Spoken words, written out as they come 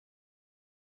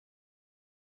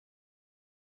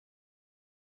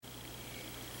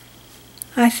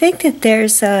I think that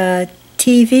there's a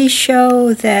TV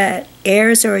show that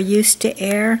airs or used to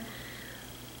air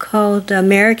called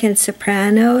American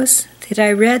Sopranos that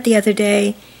I read the other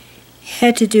day.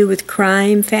 Had to do with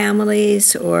crime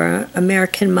families or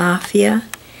American mafia.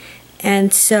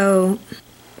 And so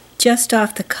just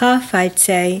off the cuff, I'd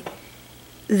say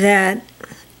that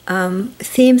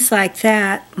themes like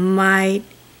that might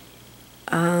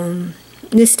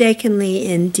mistakenly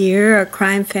endear a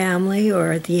crime family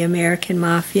or the American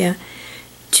mafia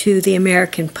to the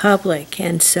American public.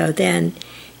 And so then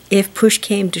if push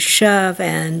came to shove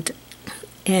and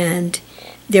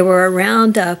there were a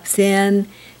roundup, then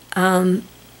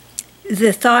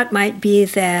the thought might be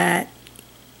that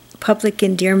public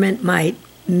endearment might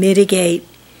mitigate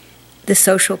the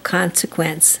social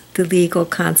consequence, the legal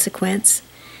consequence.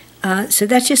 So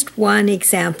that's just one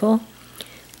example.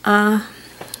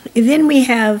 Then we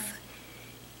have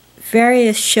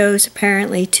various shows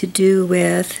apparently to do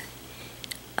with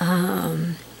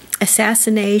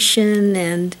assassination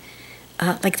and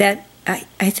like that.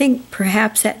 I think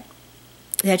perhaps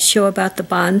that show about the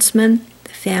bondsman,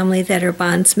 the family that are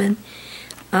bondsmen.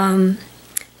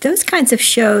 Those kinds of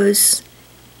shows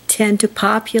tend to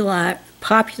popularize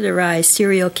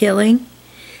serial killing,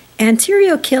 and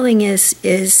serial killing is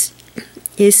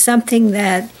something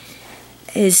that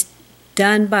is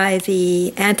done by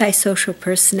the antisocial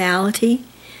personality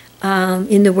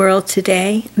in the world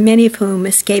today, many of whom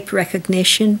escape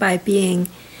recognition by being,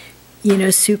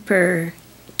 super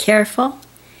careful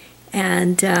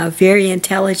and very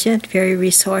intelligent, very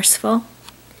resourceful.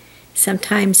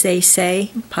 Sometimes they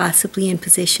say, possibly in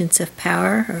positions of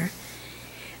power,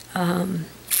 or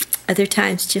other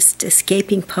times just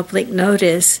escaping public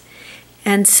notice.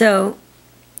 And so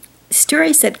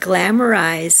stories that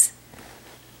glamorize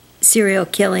serial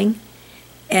killing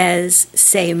as,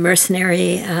 say,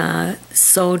 mercenary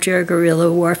soldier,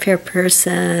 guerrilla warfare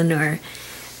person, or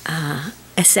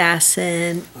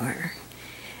assassin, or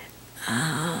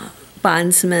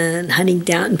bondsman hunting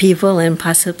down people and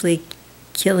possibly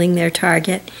killing their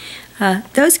target.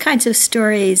 Those kinds of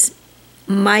stories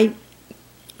might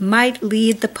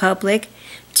lead the public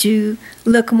to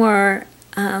look more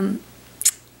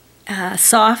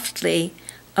softly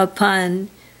upon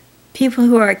people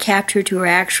who are captured who are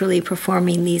actually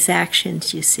performing these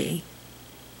actions, you see.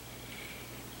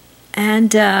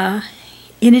 And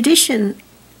in addition,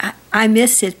 I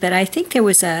missed it, but I think there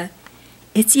was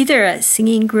it's either a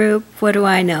singing group, what do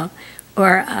I know,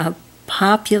 or a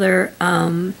popular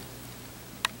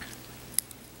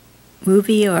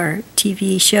movie or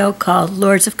TV show called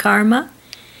Lords of Karma.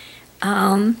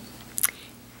 And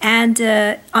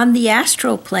on the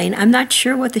astral plane, I'm not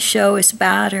sure what the show is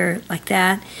about or like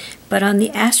that, but on the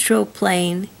astral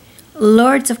plane,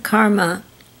 Lords of Karma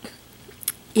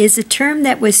is a term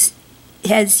that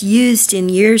has used in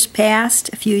years past,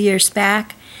 a few years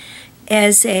back,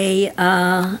 as a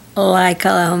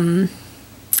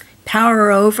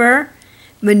power over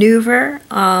maneuver,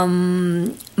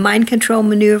 mind control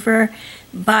maneuver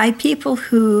by people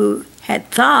who had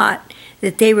thought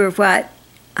that they were what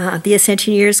the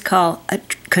Ascensioneers call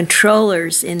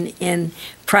controllers in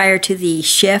prior to the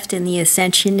shift in the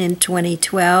Ascension in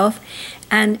 2012.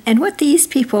 And what these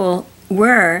people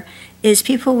were is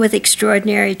people with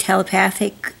extraordinary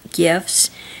telepathic gifts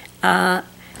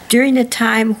during a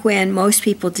time when most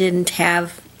people didn't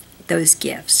have those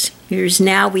gifts. Whereas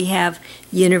now we have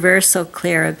universal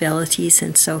clair abilities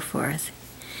and so forth.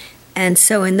 And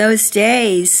so in those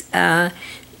days,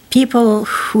 people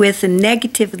with a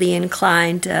negatively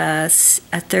inclined a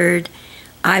third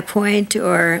eye point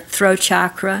or throat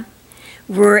chakra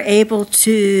were able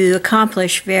to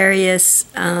accomplish various,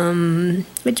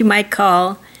 what you might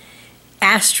call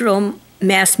astral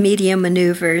mass media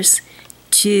maneuvers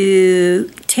to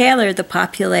tailor the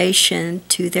population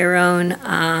to their own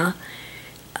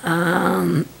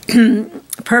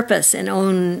purpose and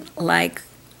own, like,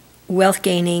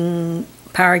 wealth-gaining,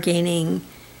 power-gaining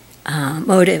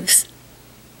motives.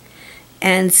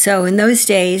 And so in those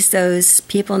days, those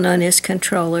people known as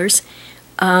controllers,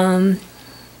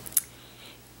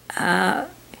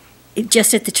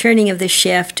 just at the turning of the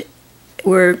shift,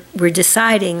 were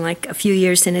deciding, like a few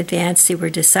years in advance, they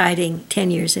were deciding 10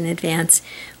 years in advance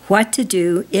what to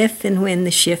do if and when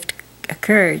the shift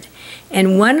occurred.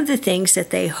 And one of the things that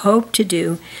they hoped to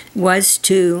do was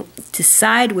to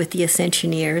side with the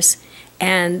Ascensioneers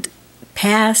and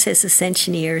pass as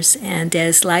Ascensioneers and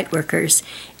as Lightworkers,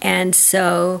 and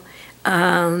so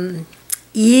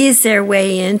ease their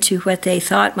way into what they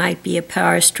thought might be a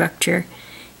power structure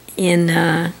in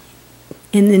the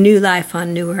new life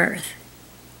on New Earth.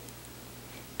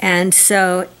 And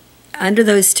so under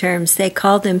those terms, they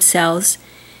called themselves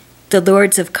the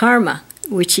Lords of Karma,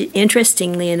 which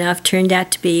interestingly enough turned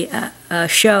out to be a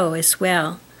show as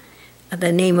well,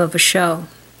 the name of a show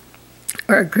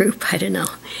or a group, I don't know.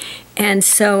 And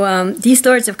so these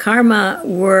Lords of Karma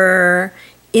were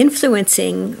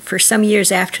influencing, for some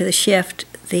years after the shift,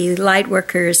 the light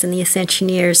workers and the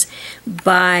ascensioneers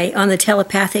on the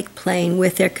telepathic plane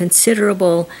with their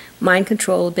considerable mind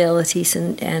control abilities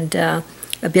and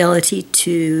ability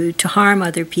to harm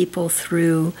other people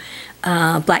through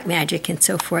black magic and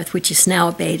so forth, which is now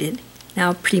abated,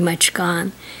 now pretty much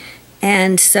gone.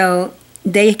 And so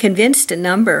they convinced a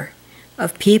number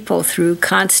of people through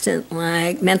constant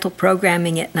mental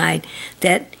programming at night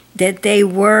that they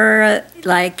were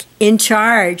in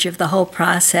charge of the whole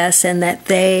process, and that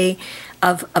they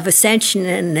of ascension,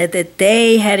 and that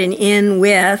they had an in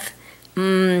with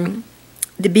the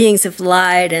beings of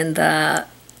light and the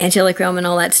angelic realm and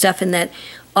all that stuff, and that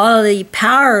all the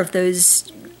power of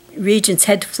those regions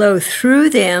had to flow through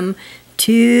them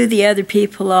to the other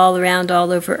people all around,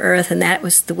 all over Earth, and that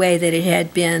was the way that it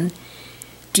had been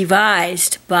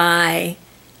devised by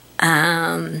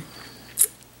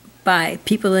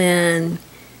people in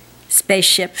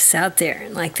spaceships out there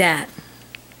like that,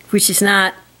 which is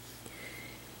not,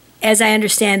 as I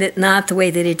understand it, not the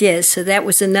way that it is. So that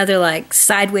was another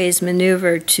sideways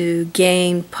maneuver to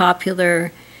gain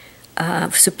popular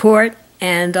support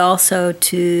and also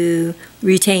to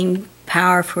retain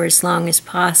power for as long as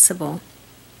possible.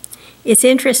 It's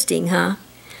interesting, huh?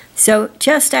 So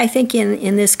just, I think,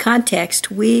 in this context,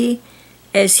 we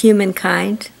as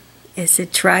humankind, as the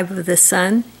tribe of the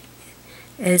sun,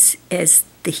 as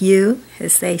the hue,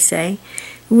 as they say,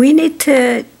 we need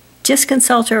to just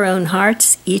consult our own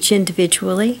hearts, each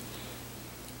individually.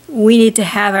 We need to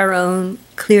have our own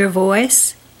clear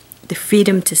voice, the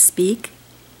freedom to speak,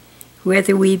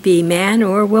 whether we be man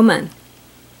or woman.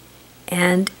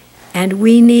 And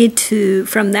we need to,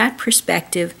 from that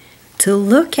perspective, to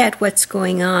look at what's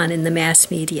going on in the mass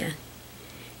media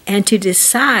and to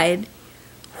decide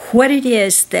what it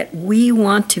is that we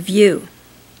want to view.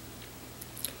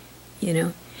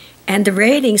 And the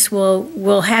ratings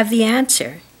will have the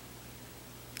answer.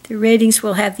 The ratings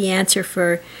will have the answer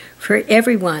for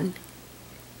everyone,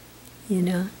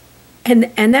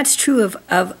 And that's true of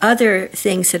other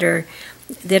things that are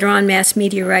on mass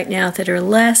media right now that are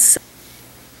less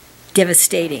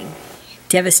devastating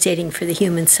for the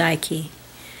human psyche.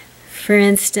 For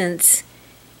instance,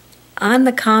 on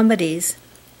the comedies,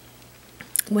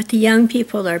 what the young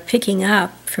people are picking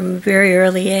up from a very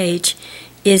early age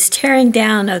is tearing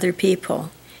down other people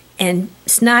and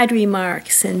snide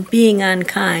remarks and being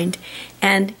unkind,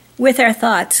 and with our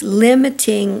thoughts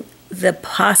limiting the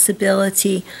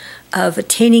possibility of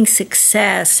attaining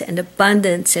success and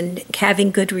abundance and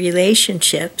having good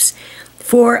relationships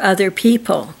for other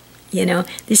people.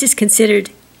 This is considered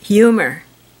humor.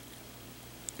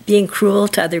 Being cruel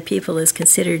to other people is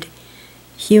considered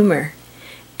humor.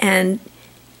 And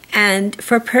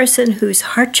for a person whose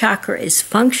heart chakra is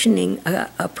functioning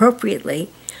appropriately,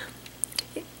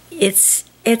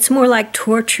 it's more like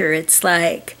torture. It's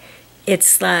like a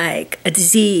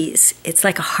disease. It's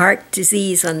like a heart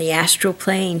disease on the astral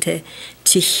plane to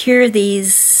hear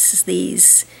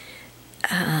these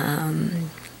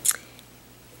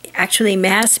actually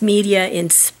mass media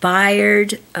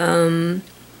inspired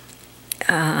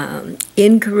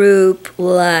in-group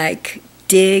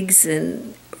digs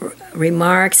and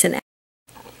remarks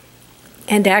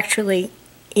and actually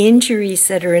injuries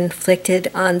that are inflicted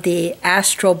on the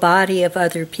astral body of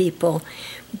other people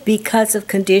because of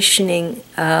conditioning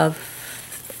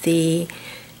of the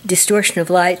distortion of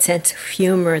light, sense of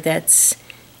humor that's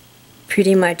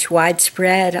pretty much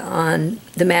widespread on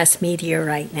the mass media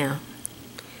right now.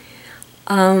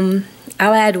 I'll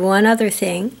add one other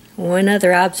thing, one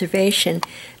other observation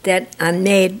that I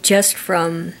made just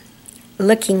from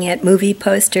looking at movie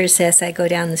posters as I go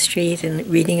down the street and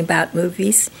reading about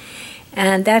movies,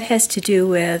 and that has to do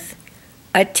with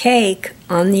a take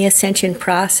on the ascension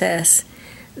process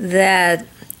that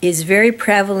is very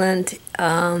prevalent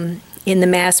in the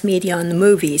mass media on the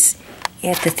movies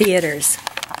at the theaters,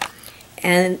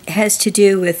 and has to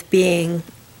do with being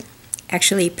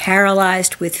actually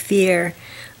paralyzed with fear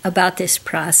about this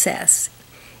process,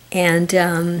 and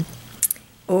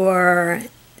or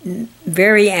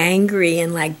very angry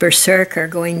and berserk,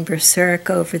 going berserk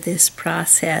over this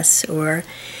process, or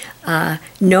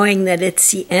knowing that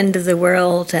it's the end of the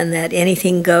world and that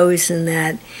anything goes, and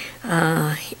that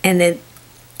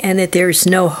there's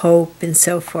no hope and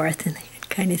so forth, and that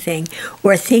kind of thing,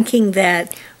 or thinking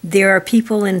that there are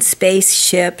people in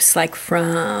spaceships, like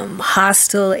from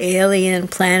hostile alien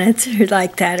planets or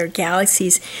like that, or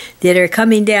galaxies that are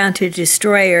coming down to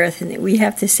destroy Earth, and that we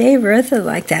have to save Earth and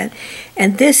like that.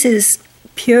 And this is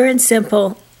pure and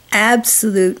simple,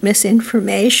 absolute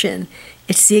misinformation.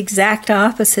 It's the exact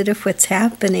opposite of what's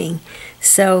happening.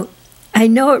 So I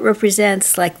know it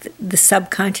represents like the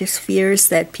subconscious fears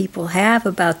that people have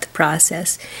about the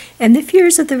process, and the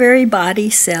fears of the very body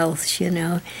cells,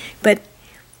 But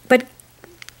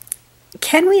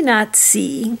can we not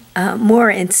see more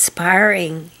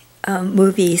inspiring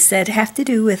movies that have to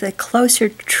do with a closer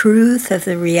truth of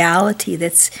the reality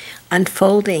that's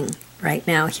unfolding right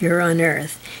now here on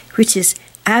Earth, which is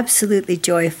absolutely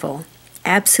joyful,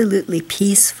 absolutely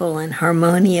peaceful and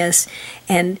harmonious,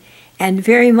 and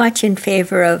very much in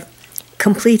favor of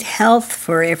complete health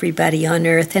for everybody on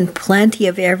Earth and plenty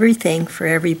of everything for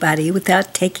everybody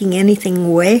without taking anything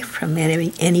away from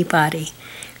anybody.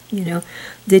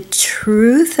 The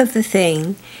truth of the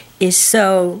thing is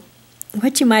so,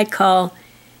 what you might call,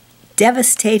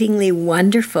 devastatingly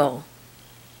wonderful,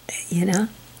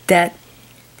 that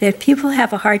people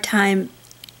have a hard time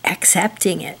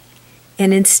accepting it.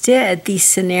 And instead, these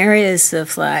scenarios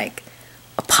of like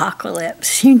apocalypse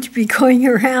seem to be going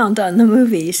around on the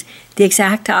movies, the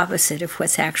exact opposite of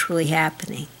what's actually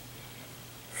happening.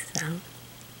 So.